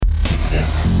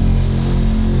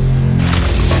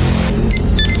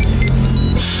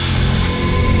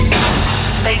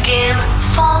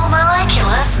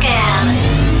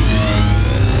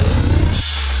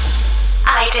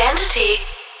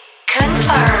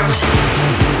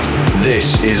confirmed.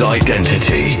 This is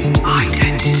Identity.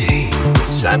 Identity. With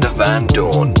Sander Van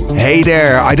Doorn. Hey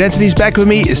there, Identity's back with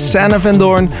me, Sander Van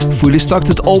Doorn. Fully stocked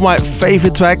with all my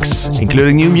favorite tracks,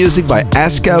 including new music by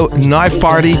Esco, Knife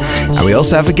Party, and we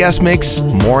also have a guest mix.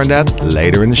 More on that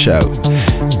later in the show.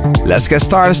 Let's get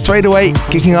started straight away,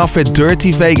 kicking off with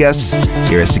Dirty Vegas.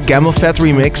 Here is the Camel Fat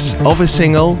remix of his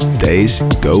single, Days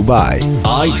Go By.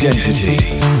 Identity,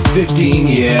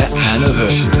 15-year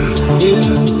anniversary. You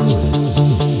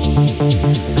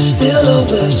still a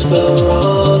whisper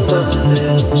on my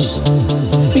lips,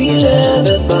 feeling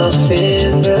at my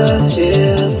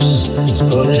fingertips, it's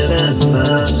pulling at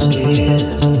my skin.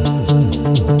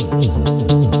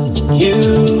 You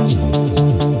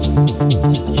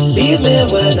leave me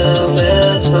when I'm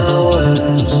at my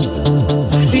worst,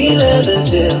 feeling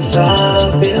as if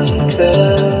I've been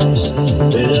cursed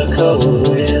with a cold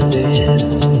within.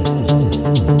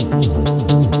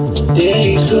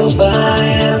 Days go by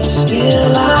and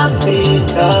still I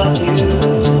think of you.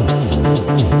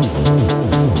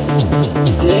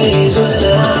 Days when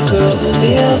I couldn't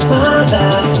live my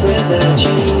life without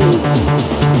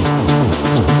you.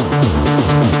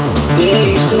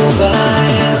 Days go by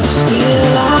and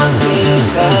still I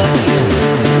think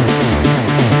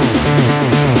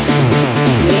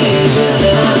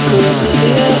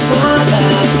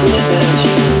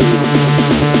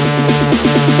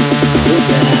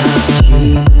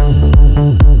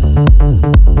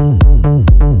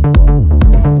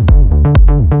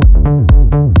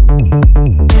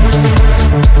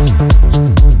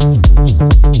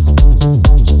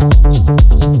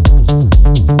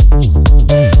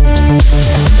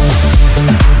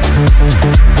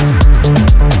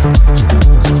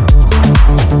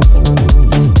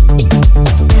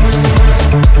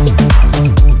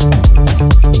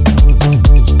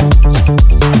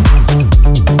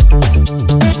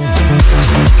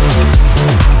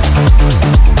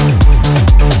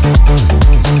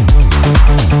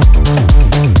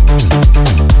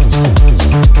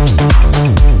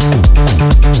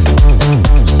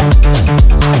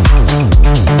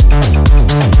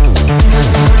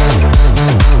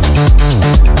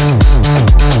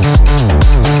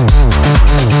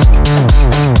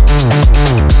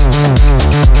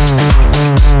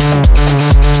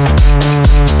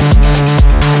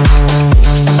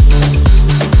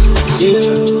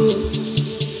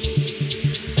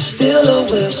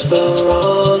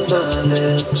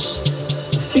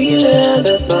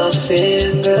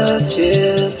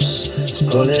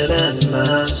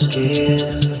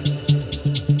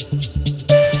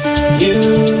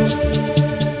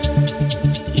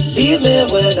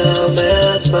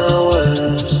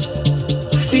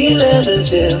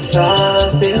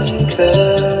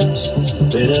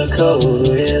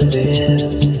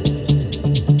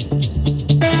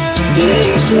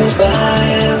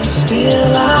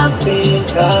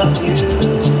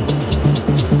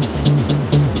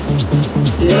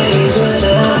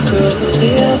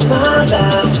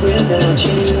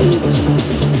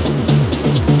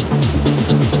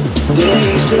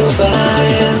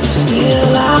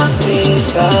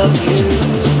of you.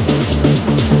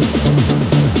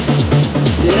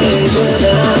 Days when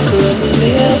I couldn't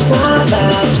live my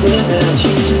life without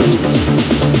you.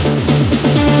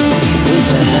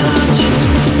 Without you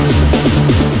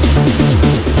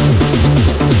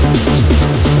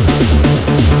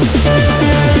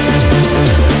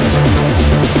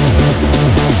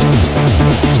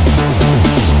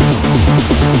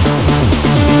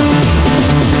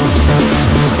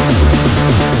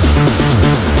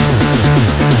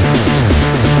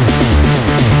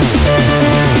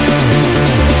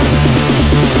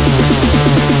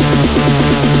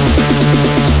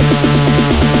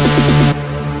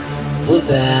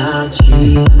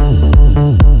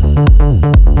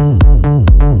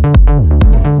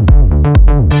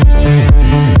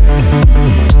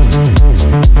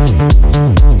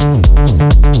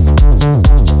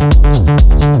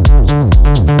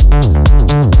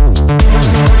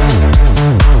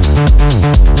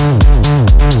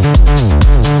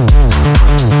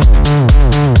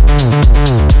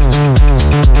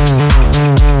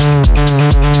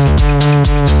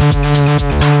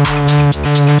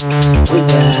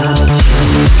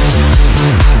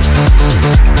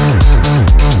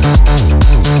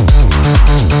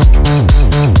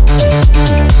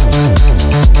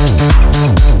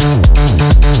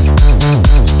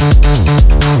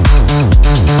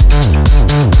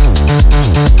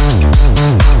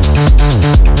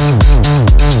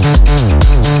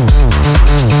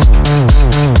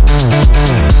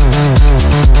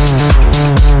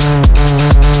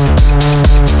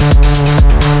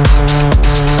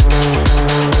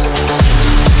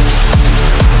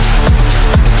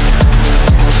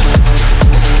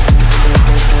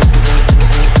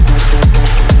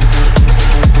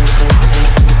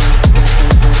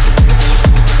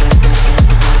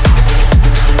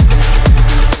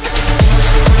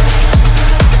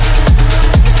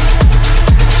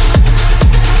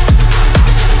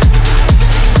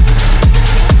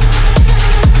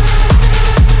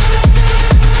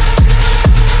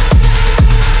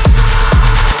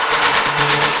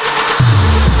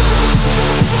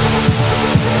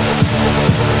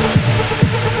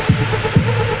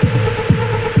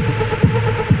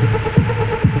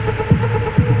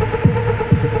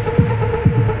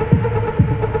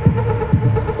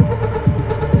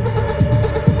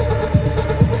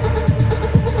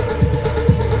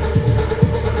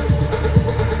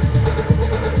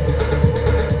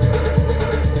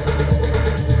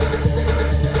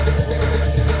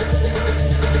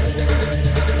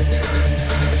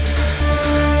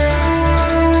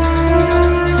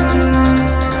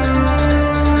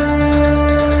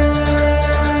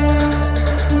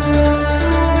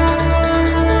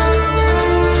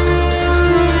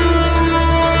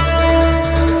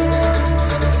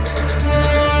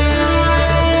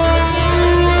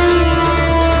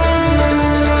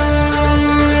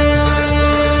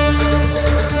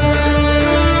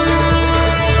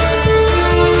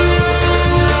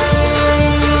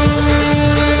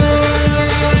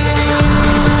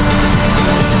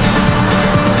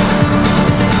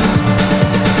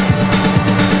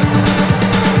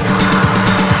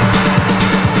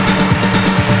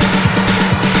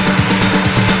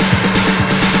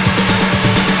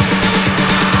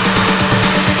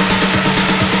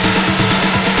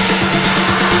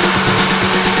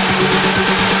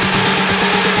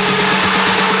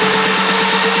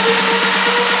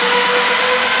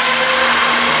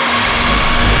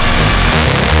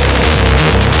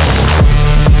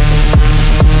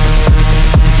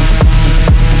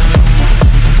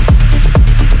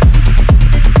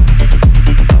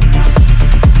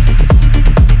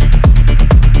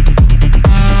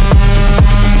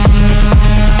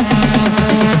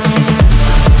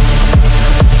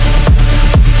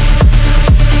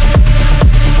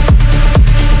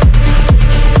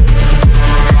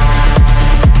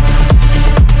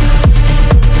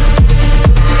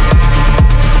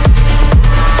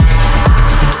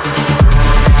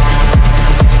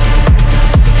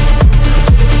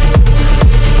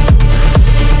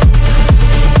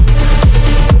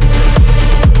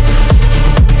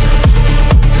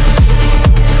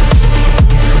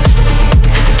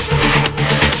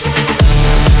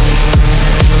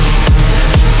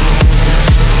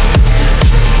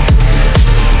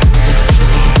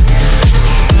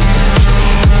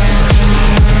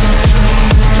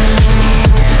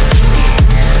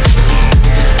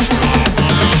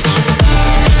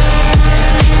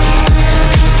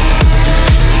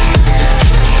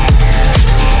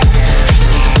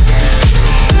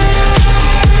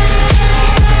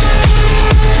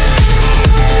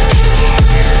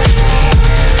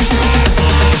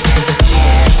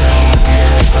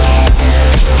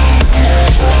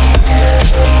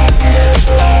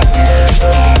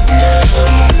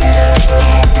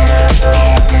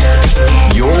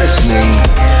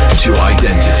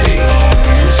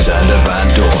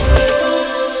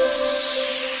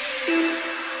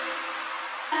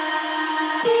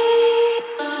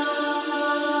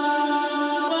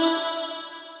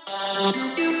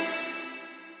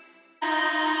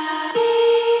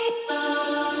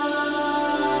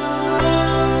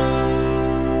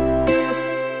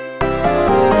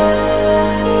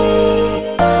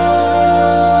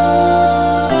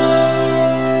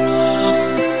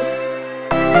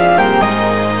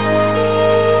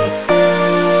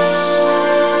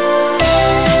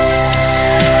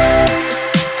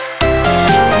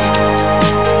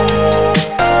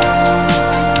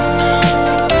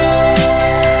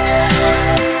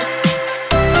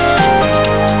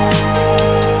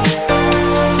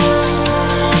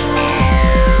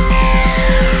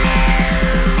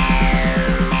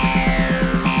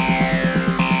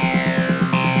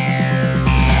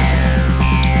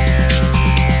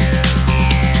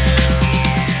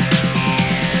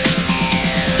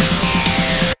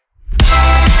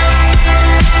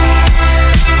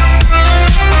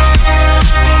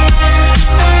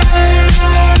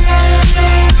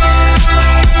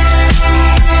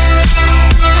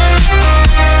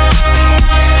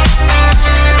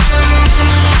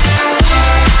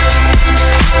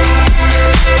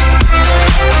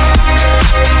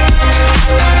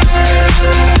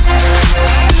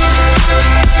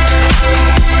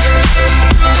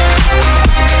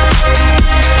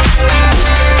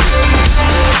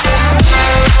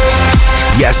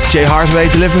Yes, Jay Hardway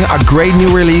delivering a great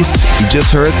new release. You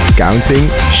just heard Counting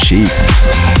Sheep.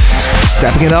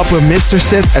 Stepping it up with Mr.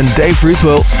 Sid and Dave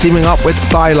Rootwell teaming up with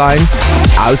Styline.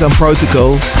 Out on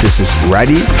Protocol, this is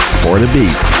Ready for the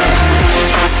Beat.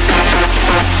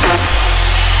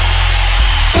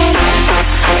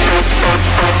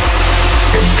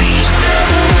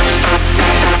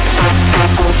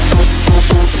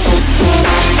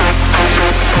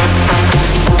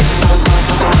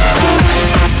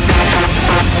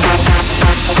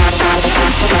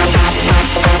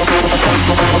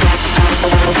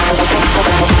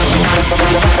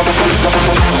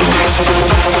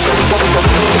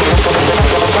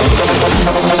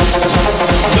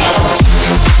 Yeah.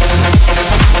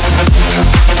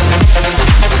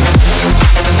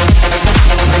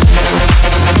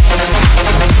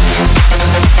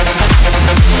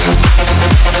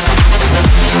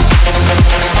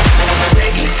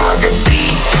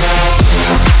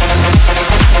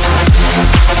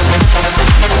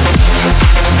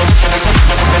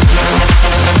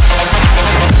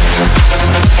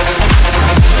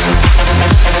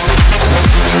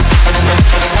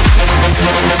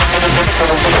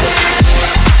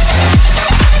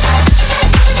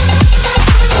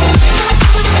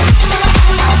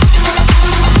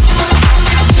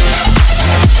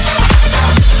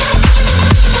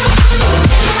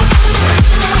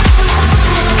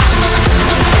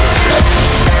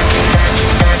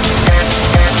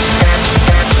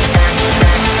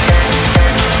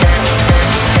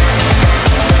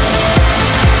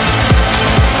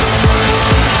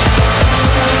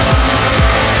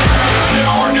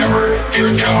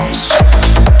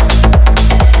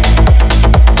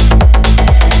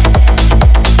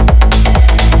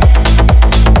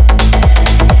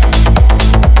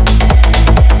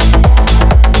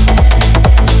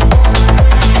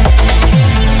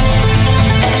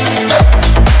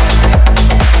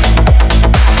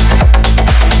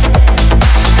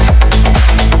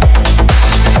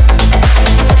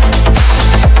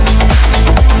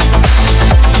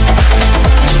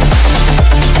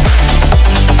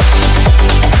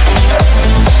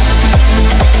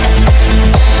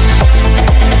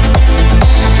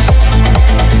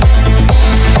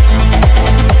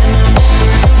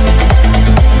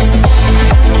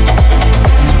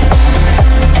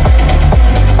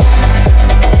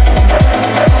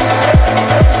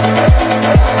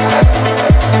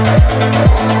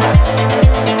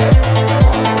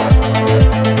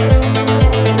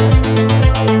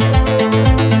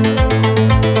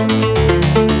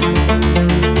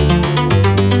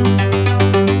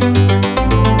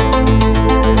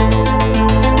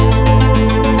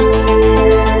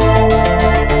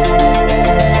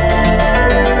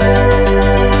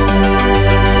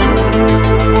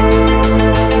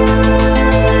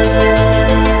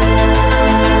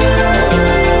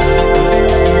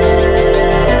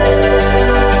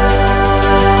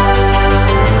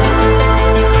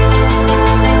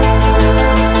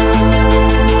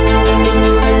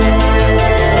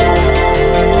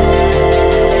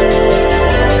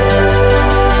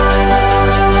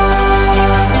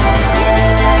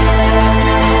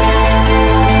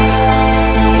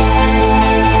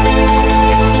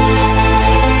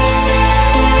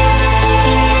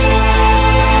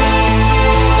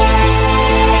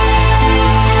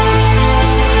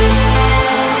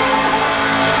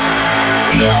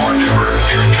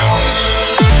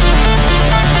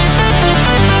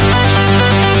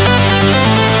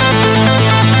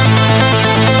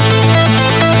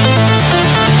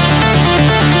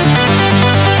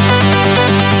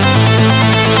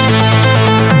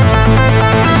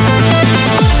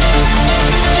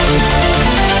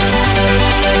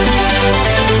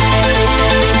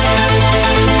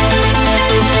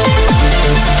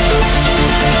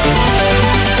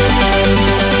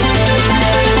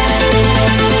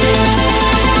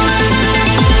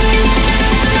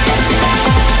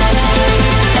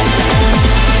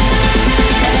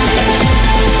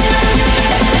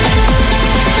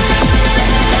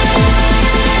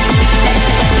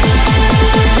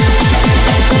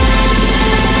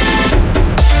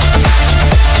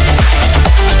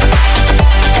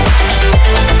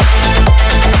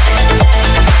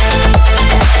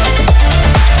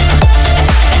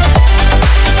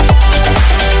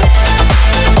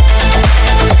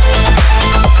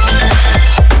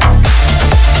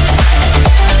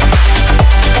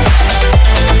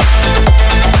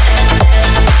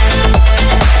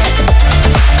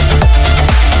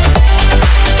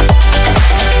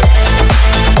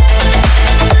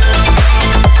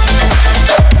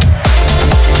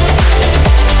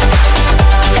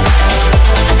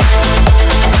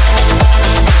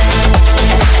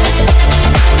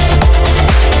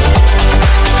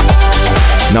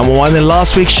 Number 1 in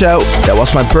last week's show, that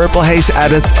was my Purple Haze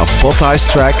edit of Potai's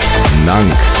track,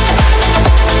 Nunk.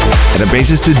 And that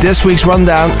brings us to this week's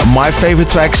rundown, my favorite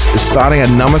tracks starting at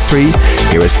number 3.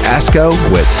 Here is Asco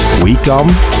with We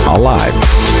Come Alive.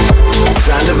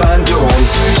 Sander Van Doorn,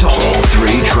 top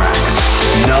 3 tracks.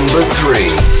 Number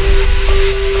 3.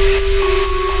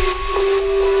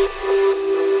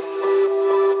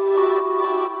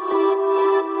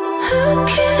 How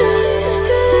can I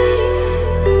stay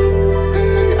in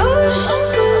an ocean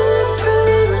full of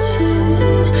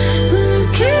promises when it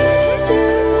carries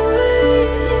away?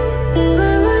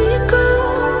 Where will you go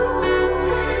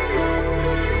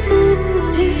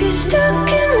if you're stuck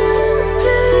in one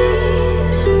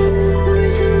place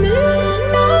with a million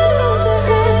miles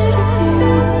ahead of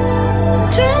you?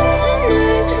 Turn the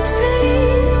next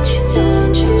page. I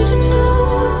want you to know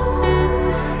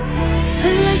I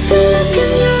like the look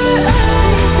in your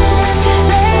eyes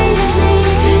and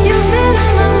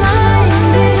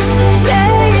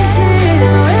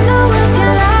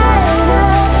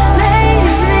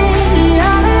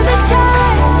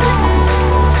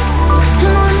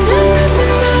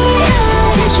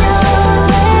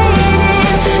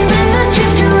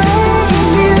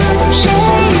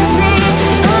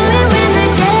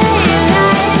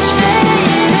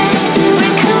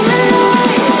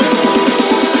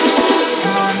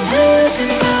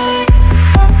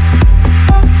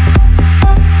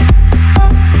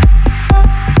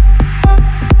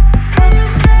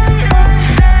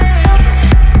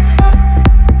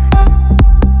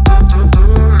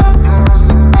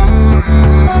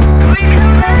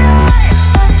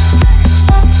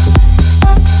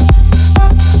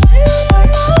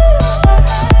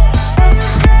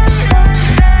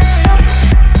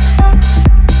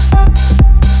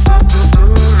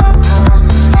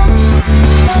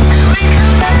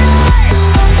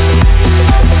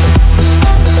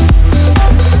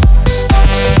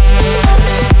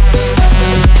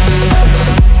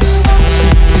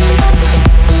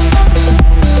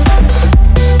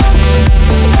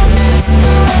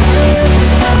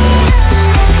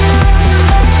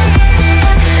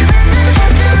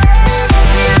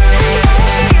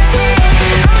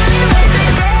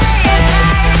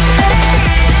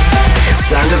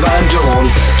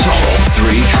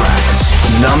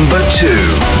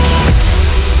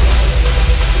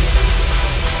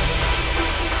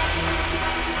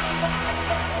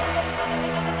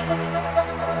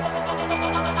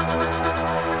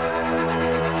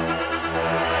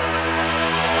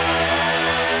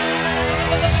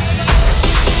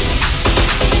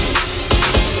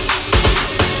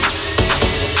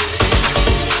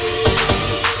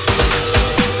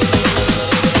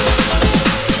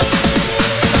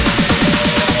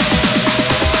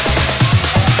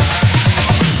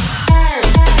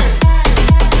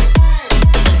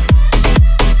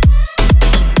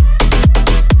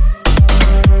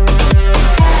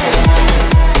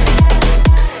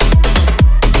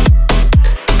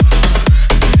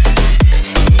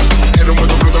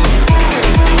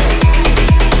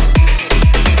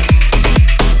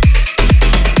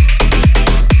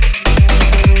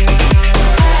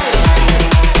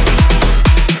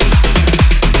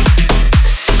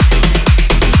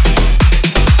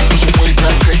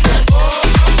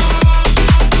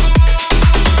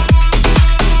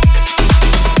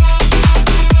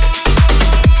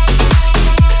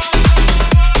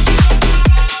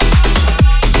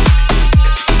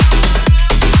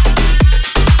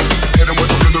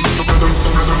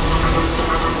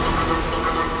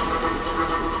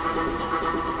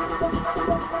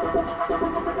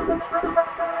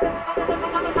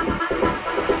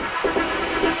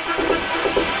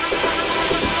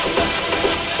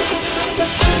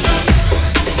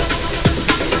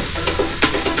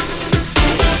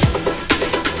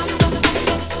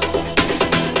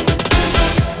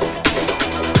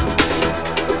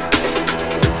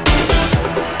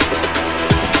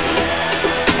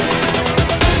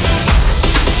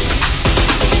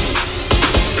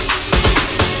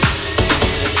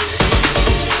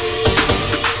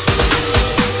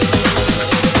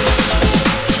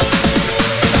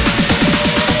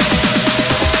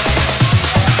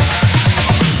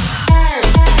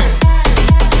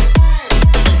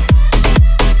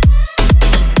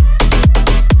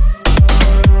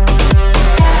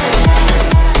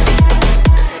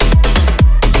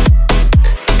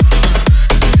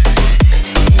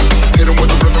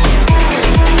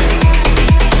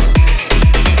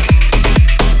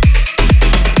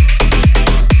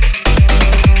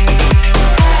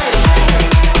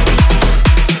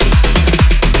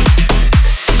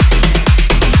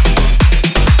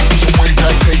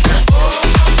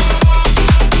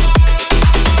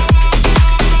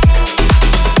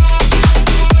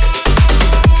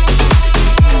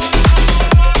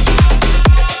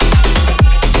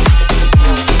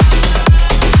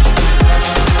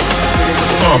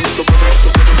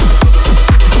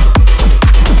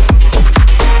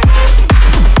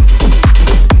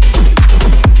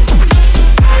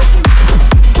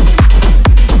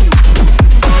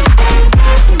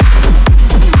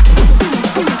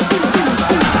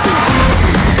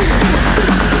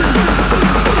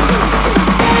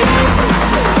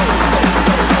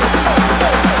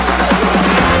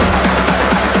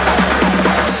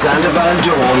Van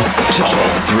Doorn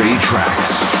Top 3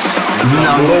 Tracks.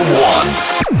 Number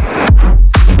 1.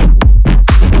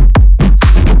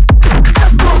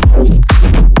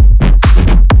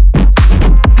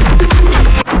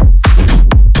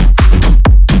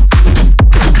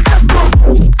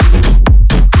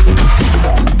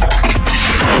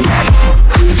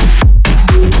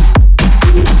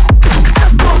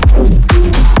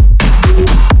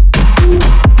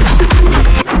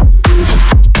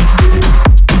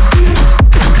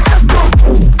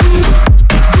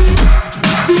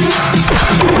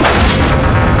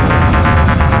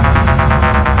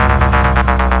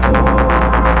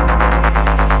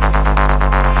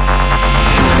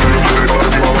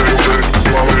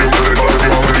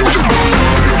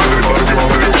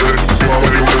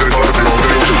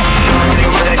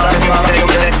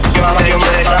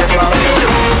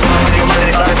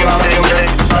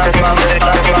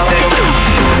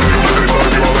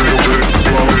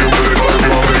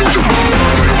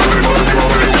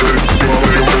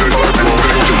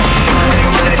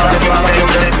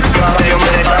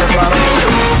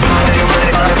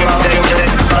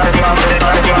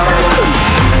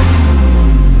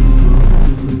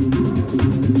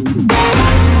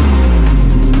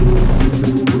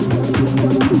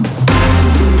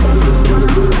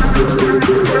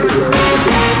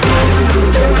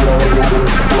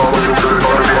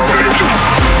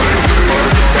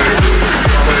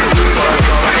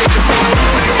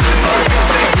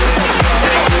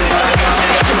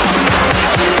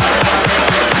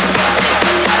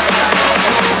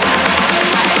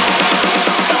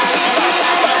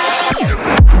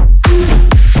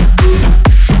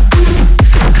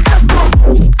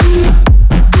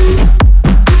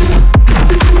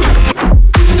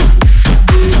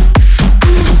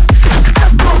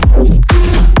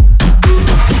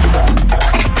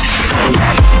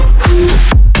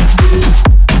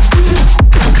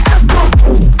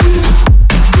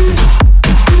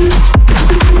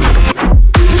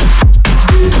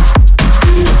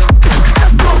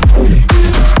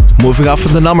 Moving up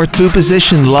from the number 2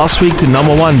 position last week to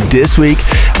number 1 this week,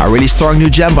 a really strong new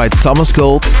gem by Thomas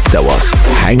Gold, that was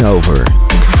Hangover.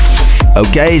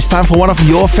 Okay, it's time for one of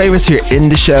your favorites here in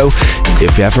the show.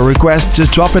 If you have a request,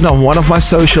 just drop it on one of my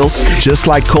socials, just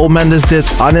like Cole Mendes did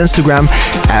on Instagram,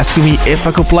 asking me if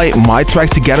I could play my track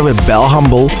together with Bell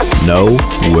Humble, No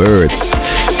Words.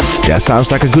 That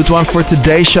sounds like a good one for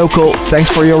today's show, Cole. Thanks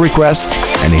for your request.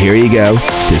 And here you go.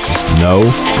 This is No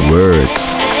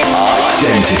Words.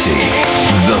 Identity.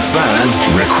 The fan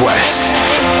request.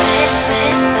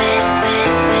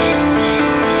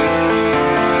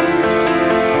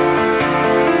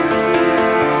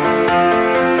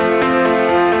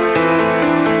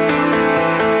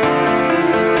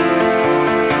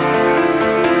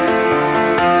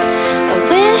 I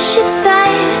wish you'd say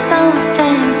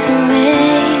something to me.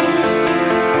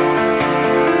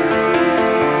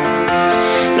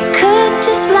 You could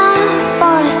just laugh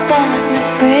or set me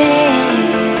free.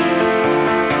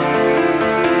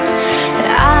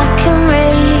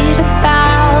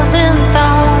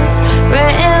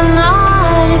 Written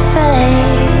on your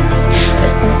face, but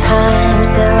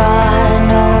sometimes there are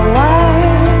no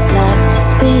words left to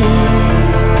speak.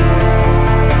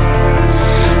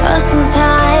 Or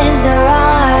sometimes there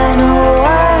are no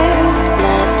words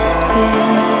left to speak.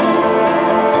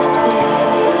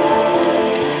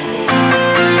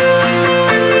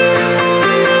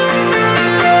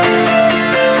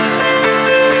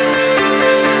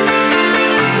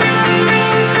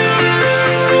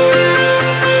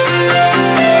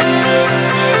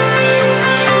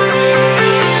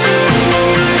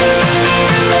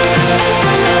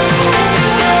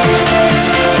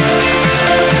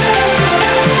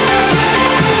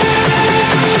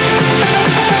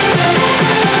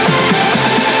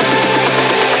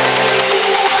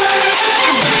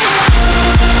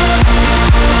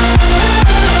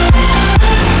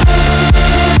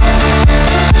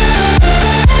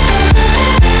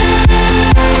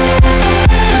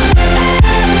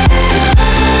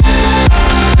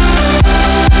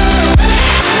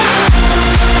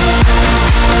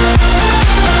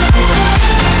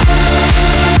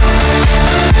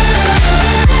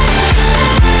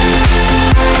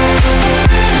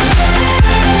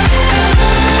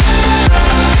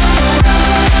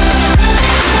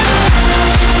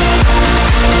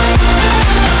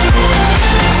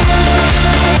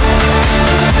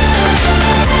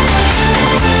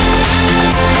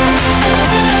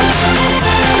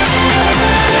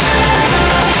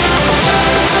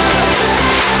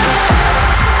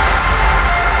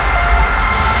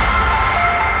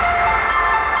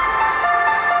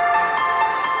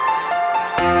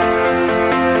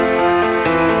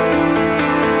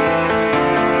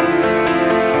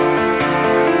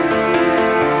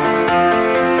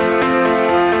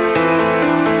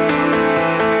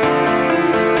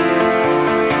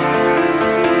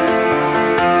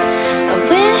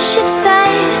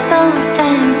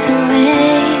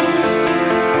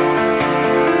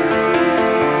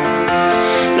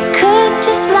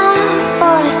 just love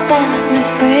or set me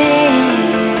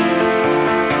free.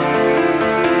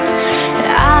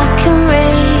 I can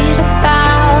read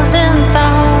 1,000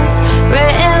 thoughts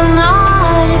written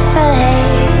on your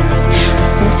face.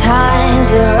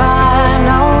 Sometimes there are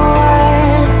no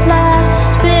words left to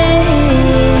speak.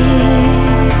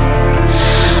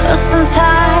 Or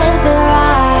sometimes there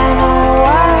are no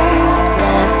words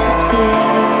left to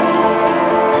speak.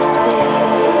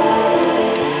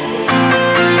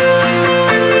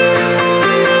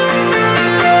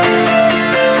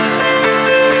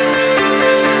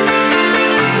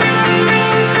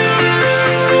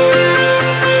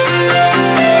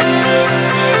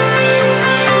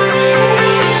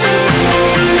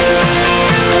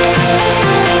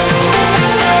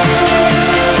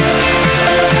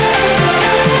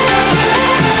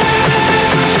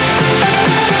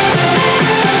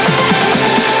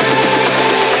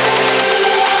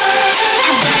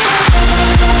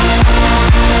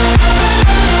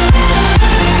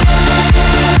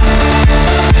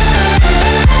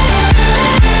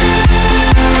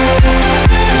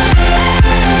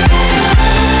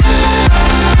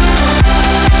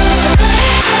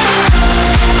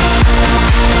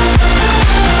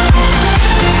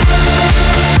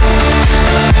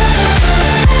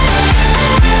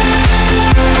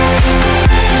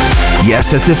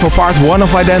 Yes, that's it for part 1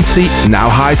 of Identity. Now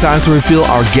high time to reveal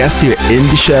our guest here in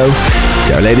the show.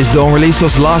 Their latest Doorn release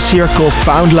was last year called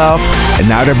Found Love, and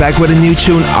now they're back with a new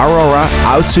tune, Aurora,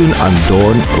 out soon on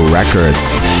Doorn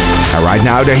Records. And right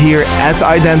now they're here at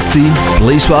Identity.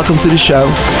 Please welcome to the show,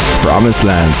 Promised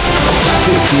Land.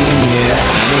 15-year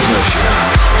anniversary.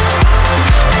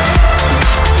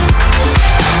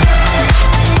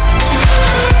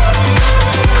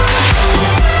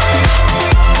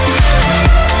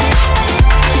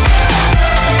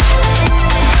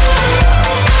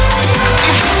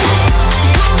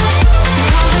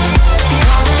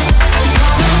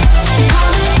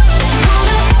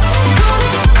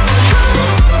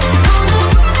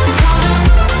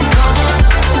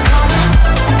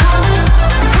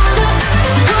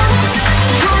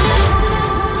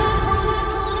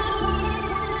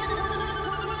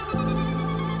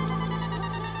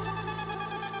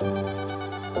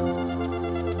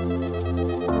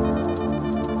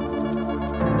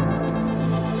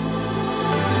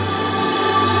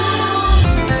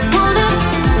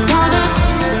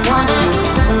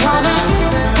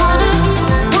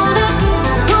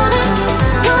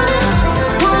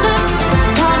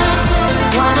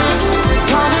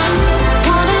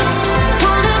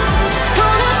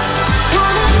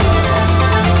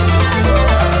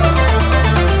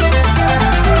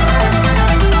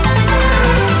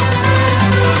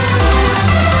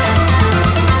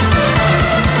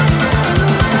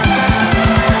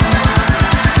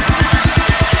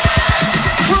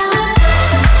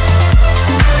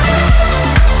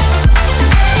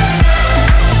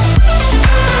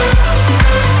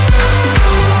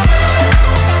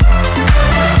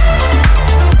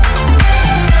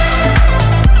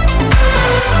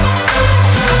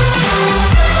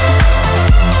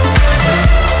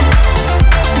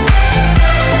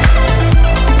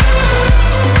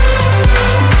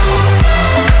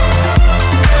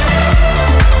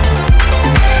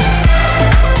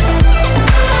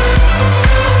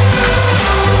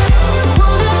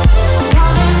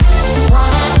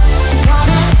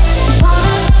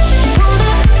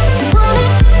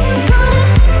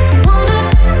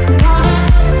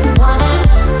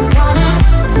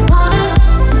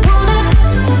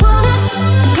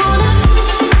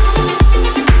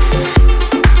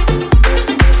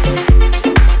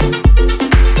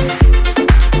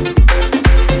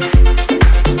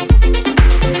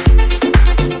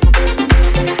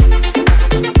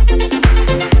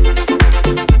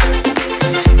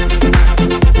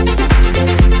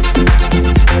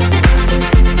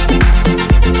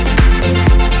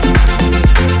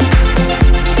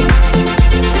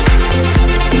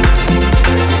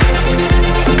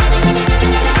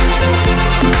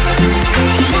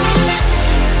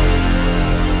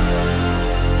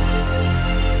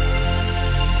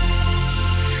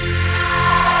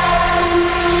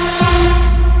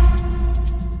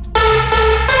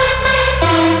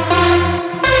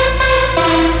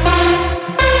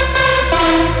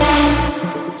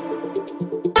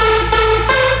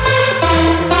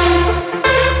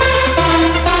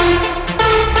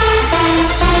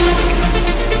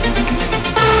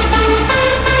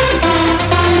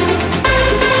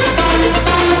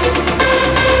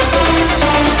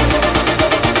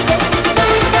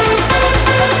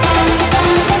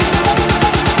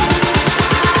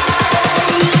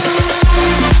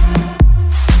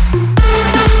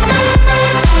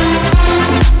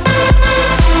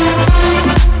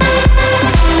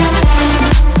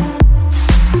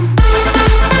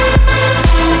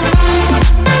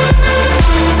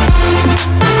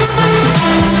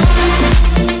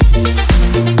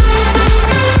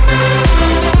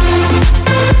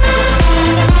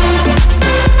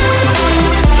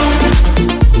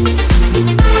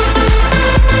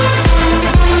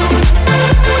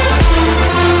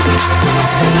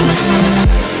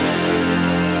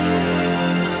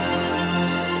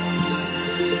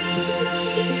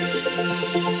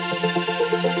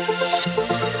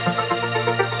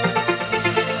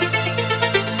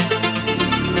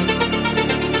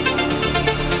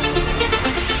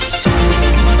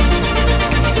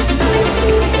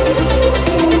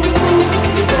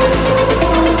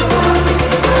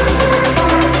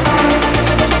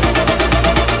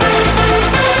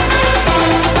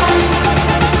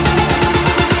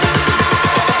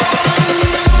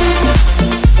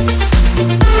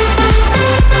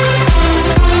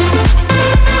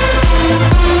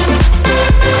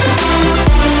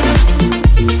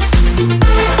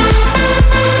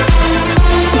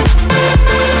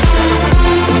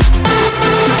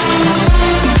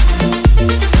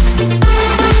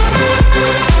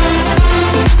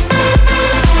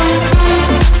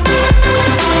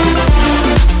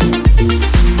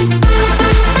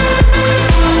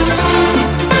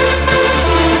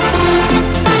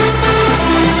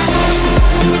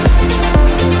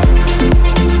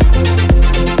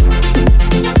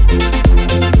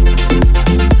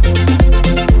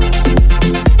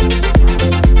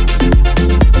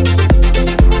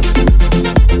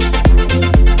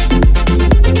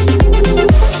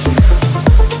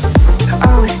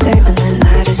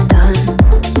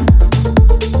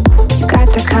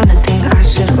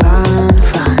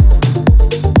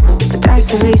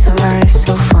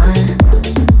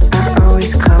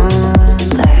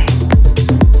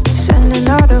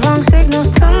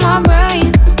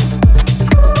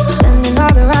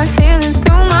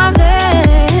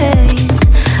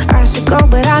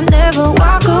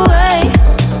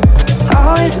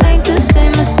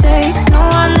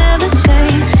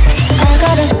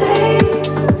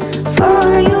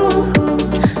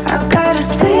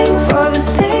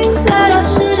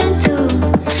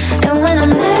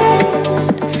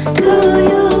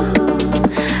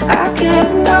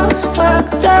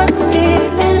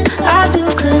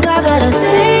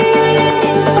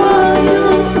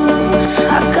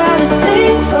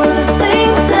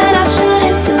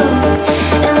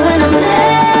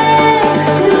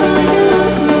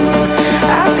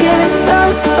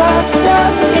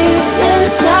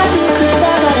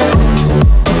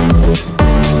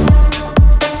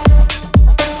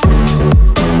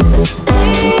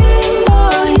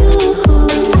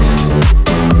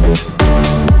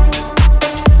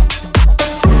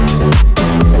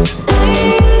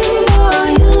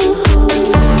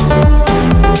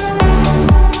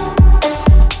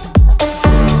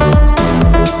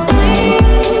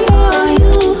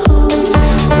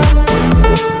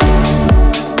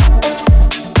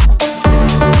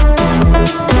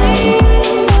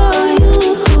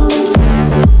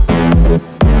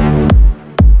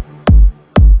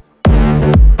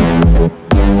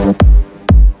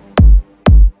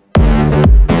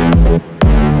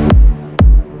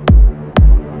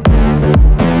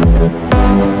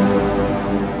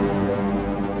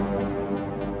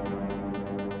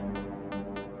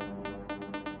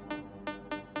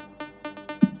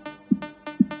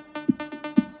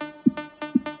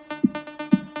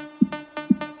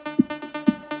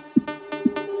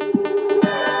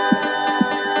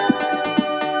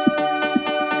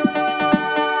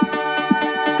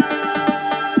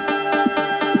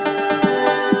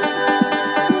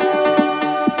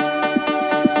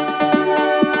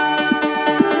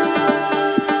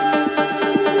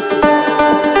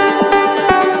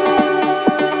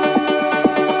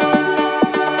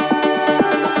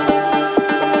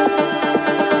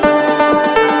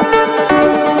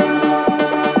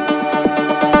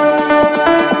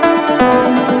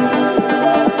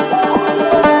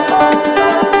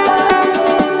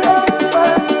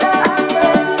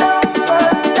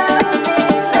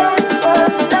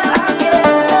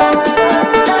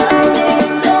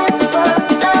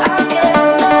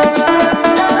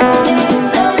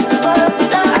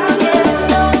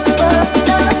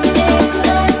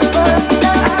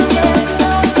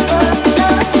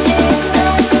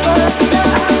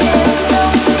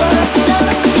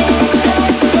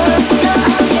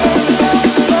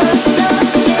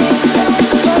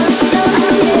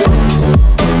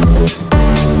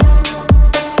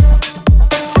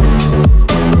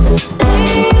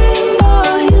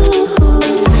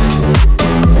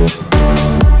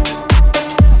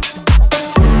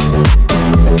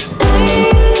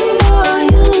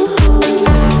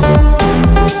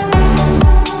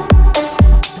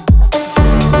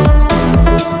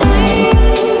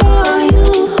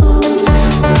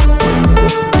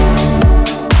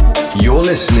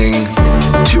 listening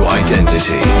to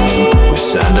Identity with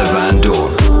Sander Van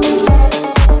Doorn.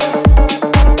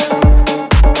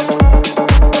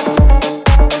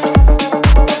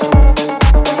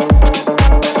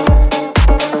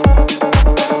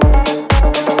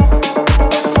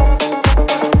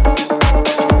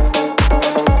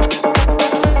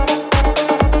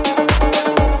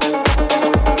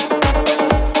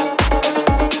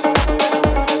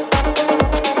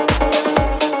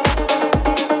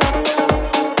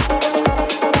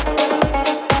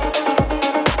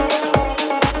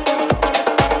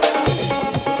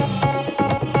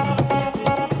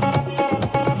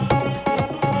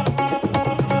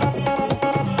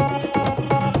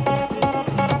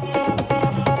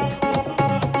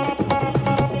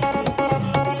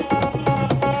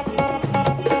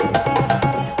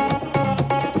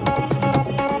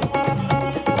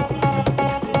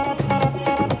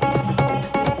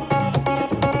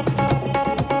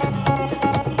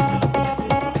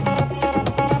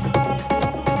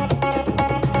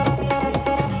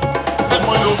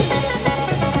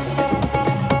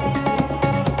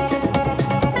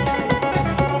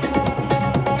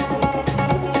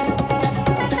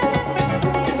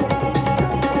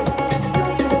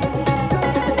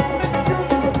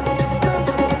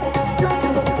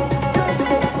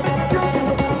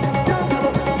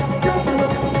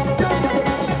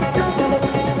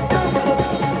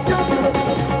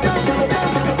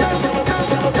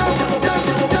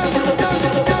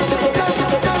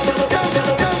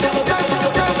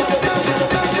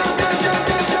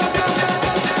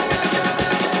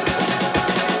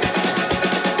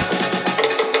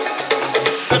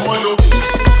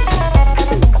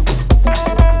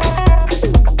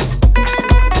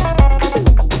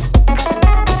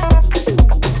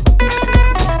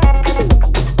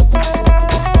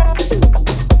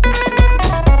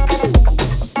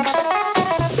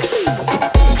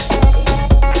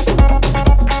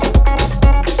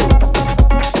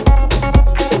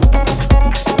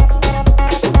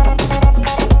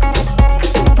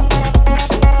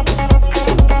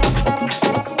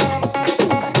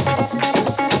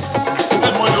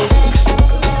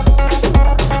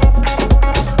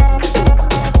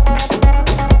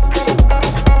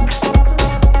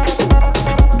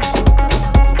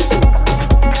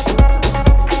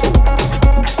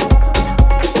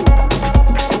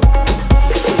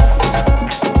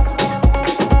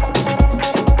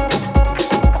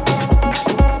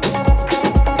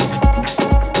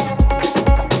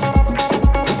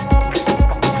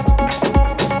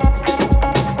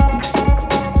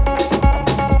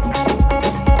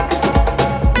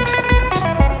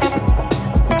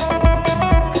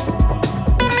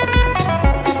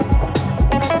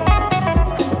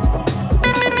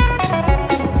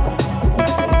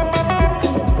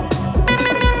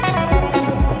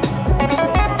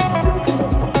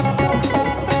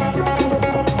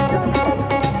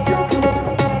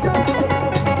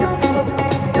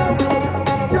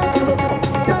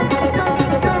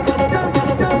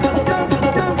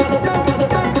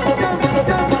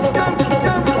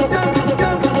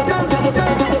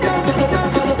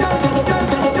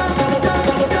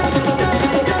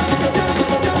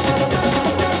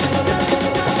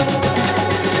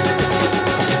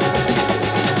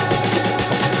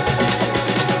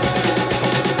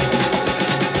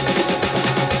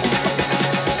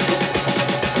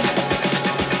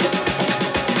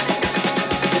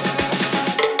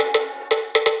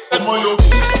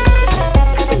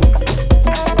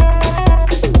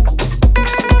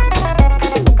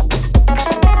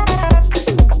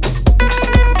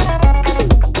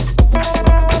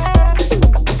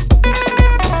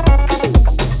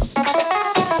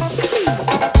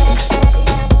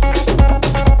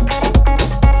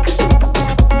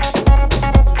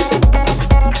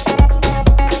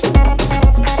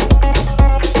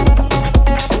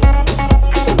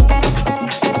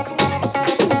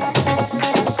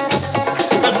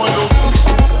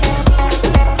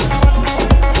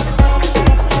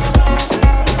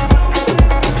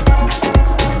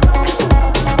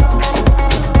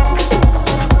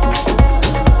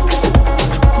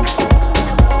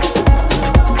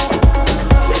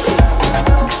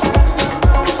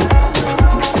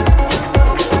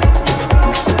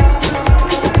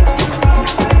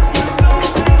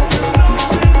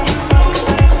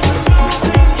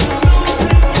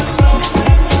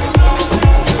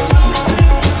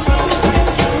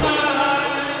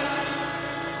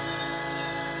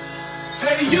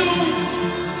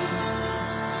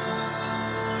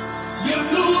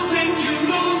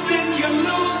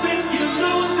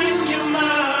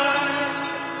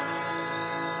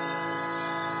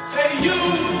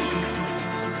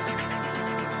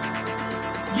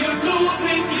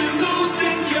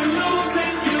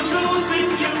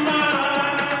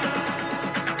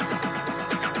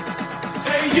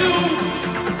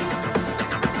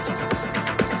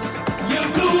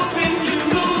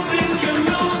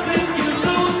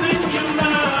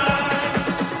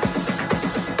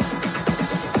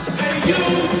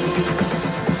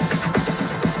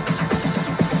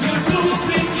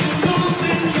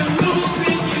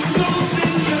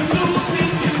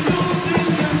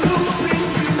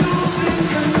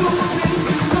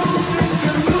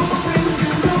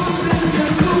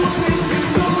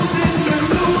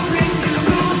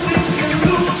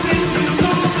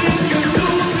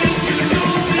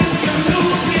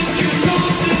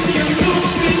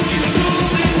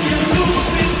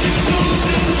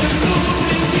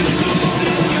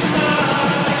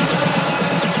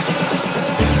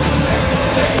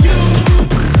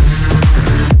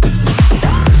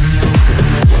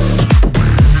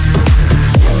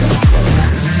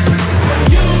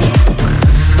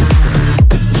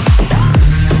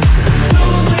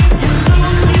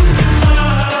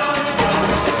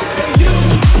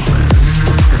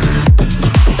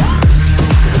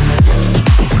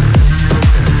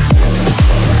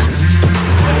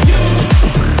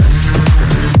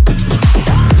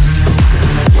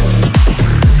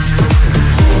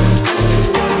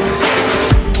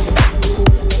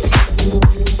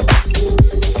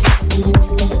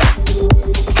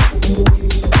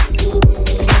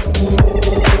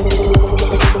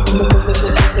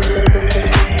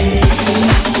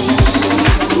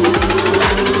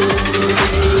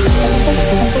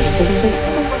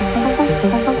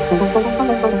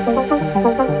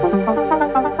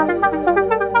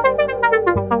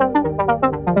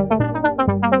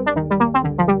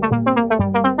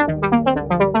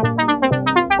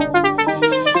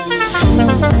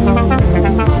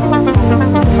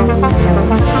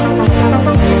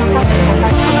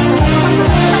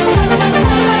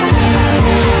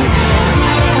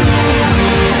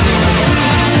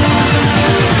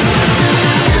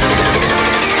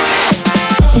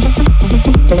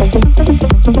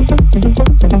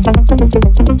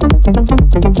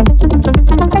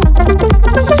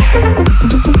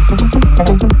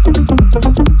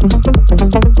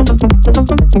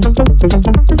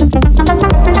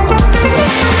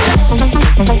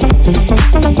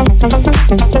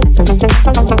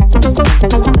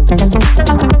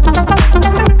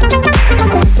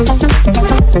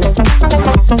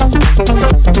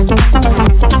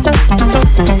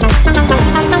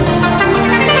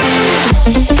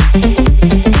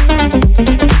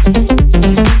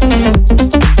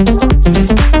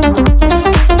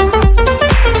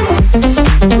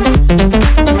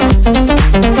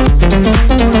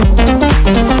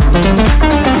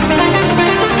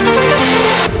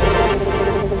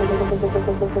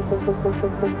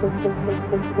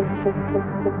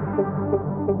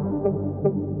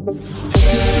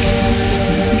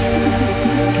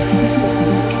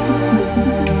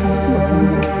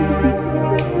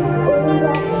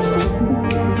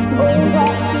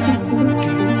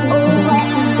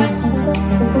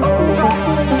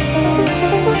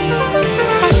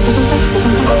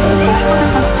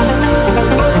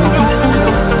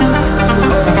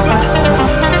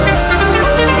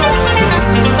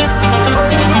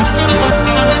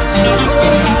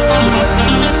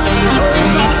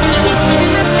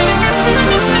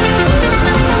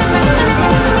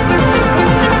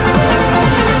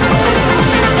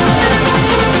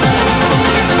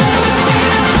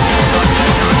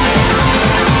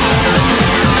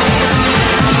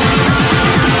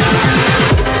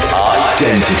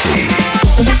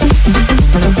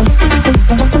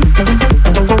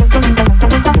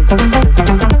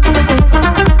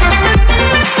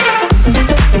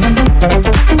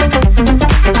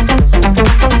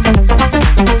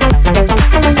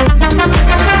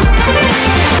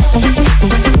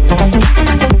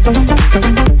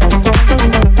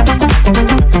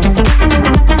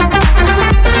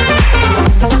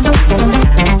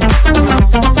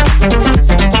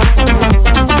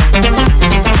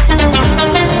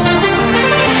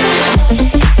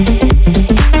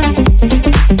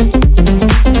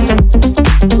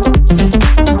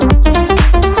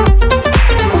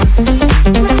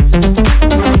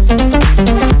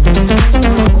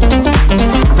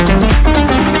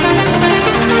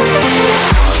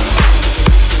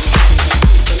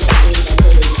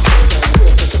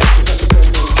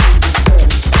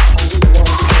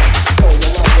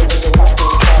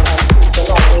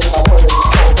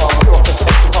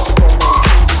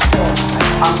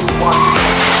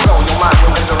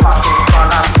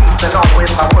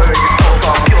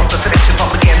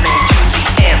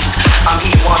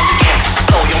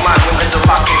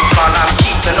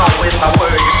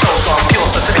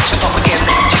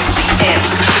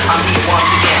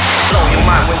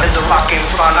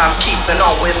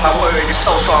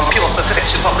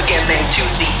 perfection from beginning to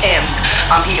the end.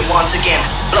 I'm here once again,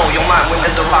 blow your mind with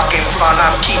the rock in front.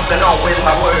 I'm keeping on with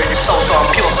my word, it's so strong,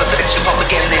 pure perfection from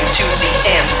beginning to the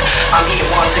end. I'm here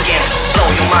once again, blow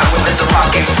your mind with the rock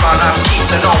in front. I'm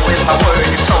keeping on with my word,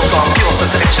 it's so strong, pure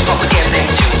perfection from beginning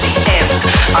to the end.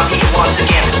 I'm here once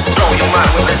again, blow your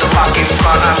mind with the rock in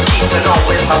front. I'm keeping on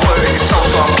with my word, it's so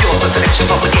strong, pure perfection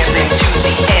from beginning to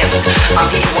the end.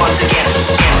 I'm here once again,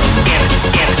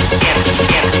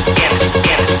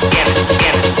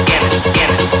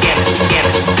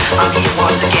 I'm here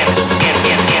once again.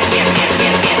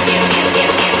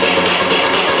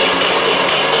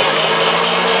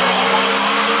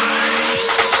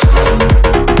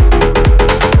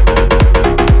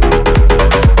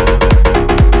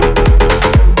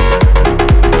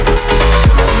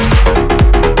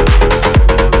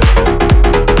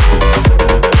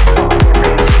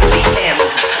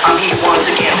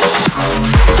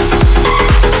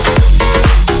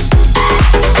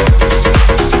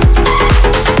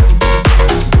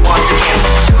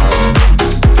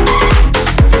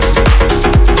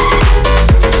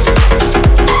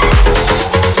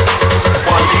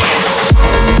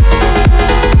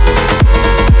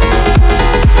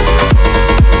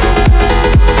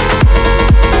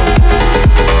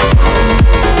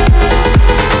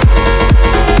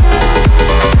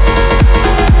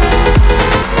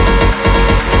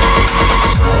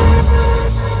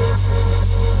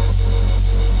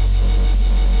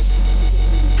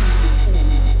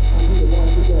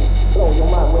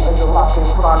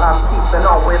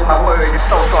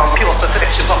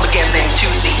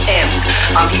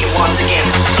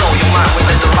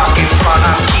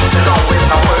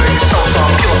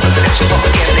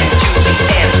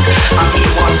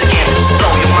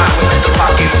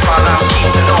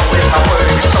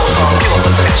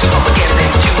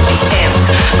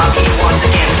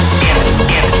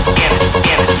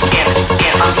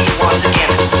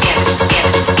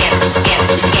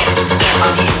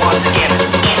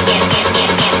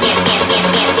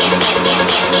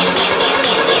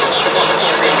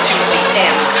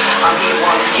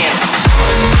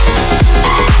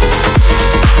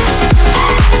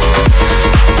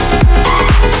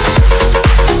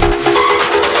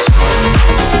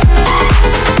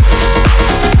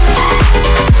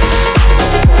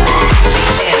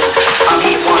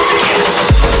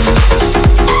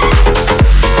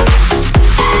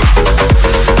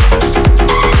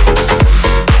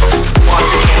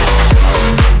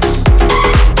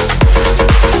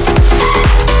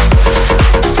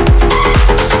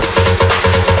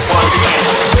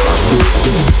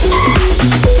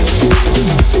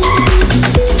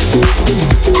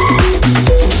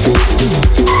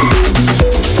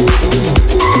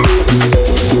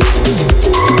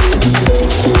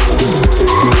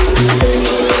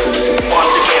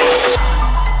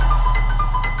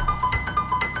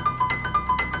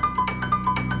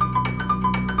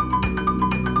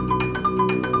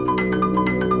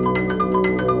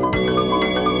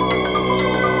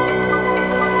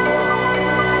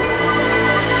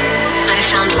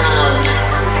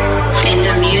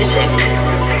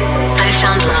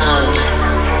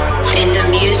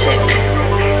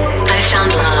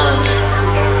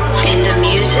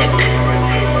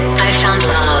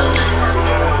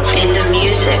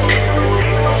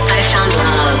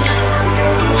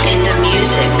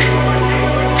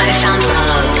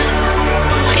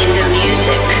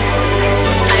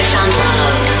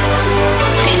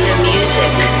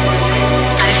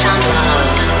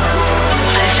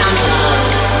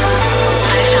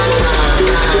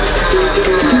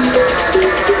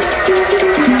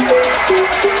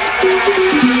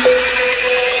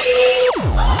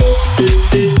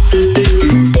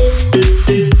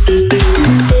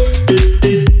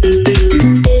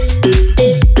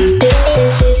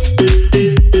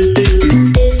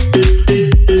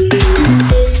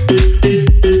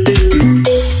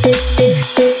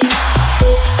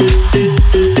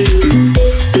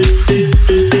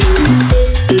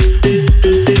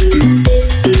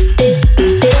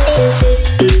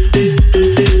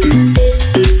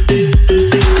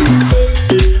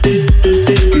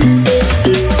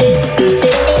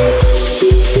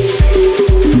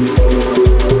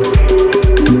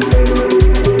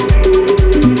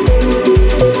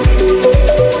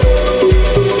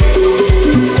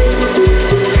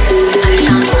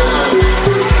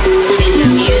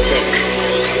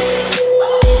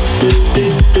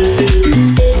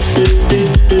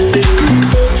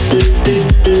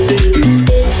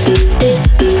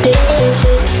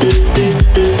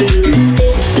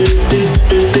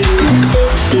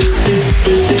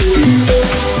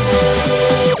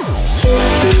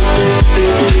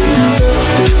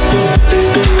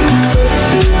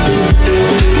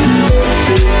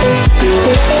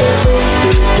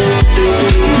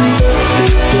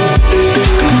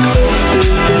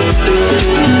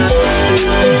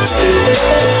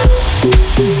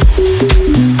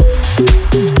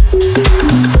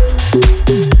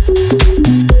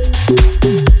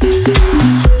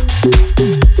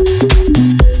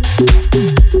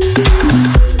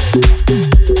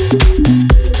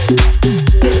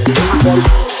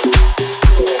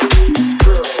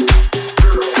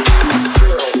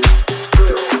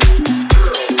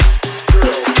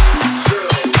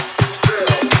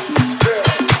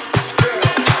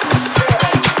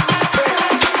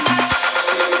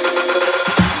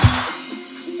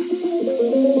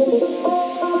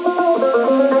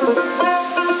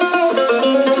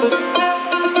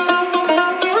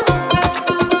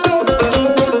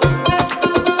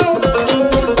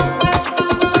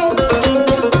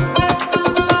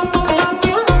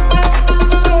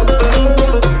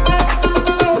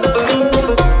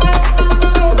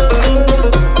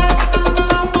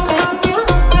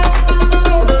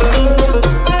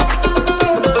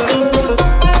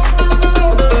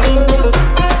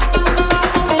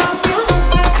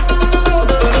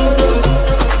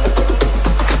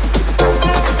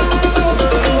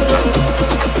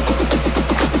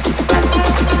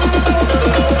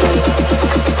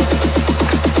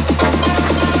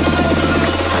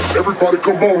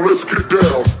 let's get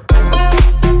down.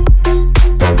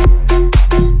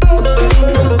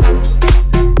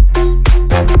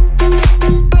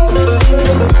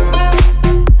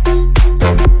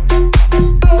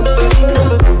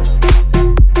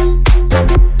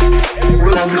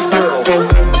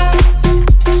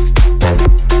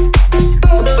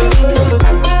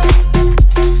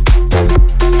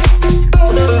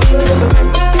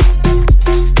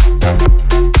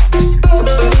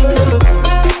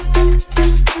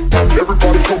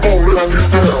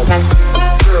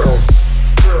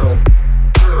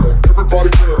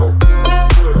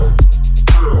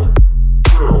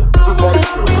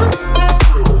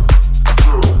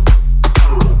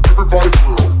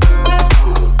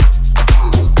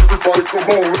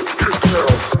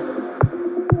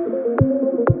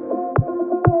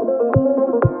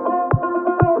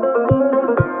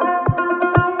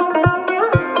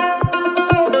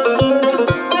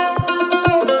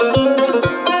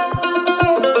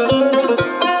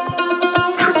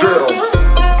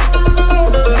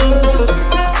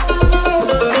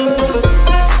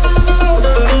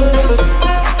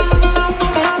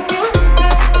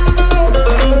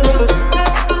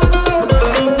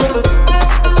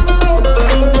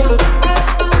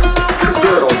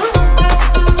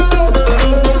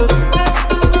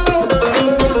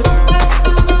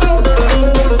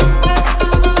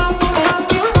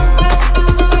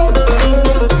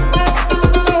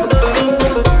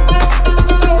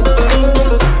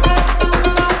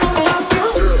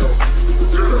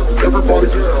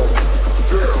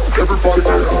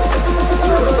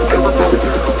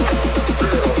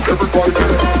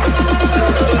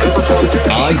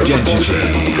 Identity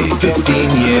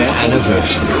 15-year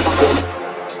anniversary.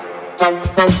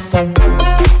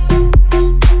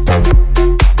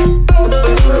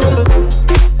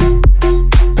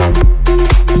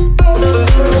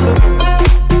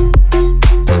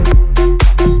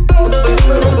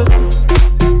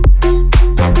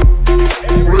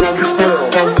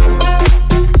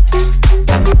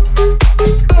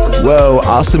 Whoa,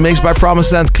 awesome mix by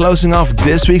Promised Land closing off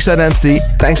this week's Identity.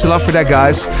 Thanks a lot for that,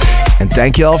 guys. And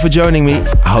thank you all for joining me.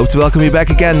 I hope to welcome you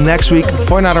back again next week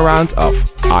for another round of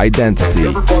Identity.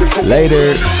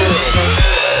 Later.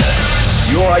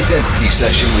 Your Identity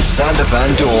session with Sander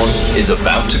Van Doorn is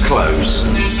about to close.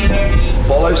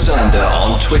 Follow Sander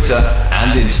on Twitter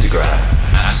and Instagram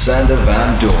at Sander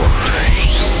Van Doorn.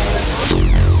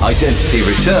 Identity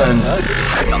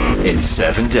returns in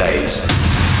 7 days.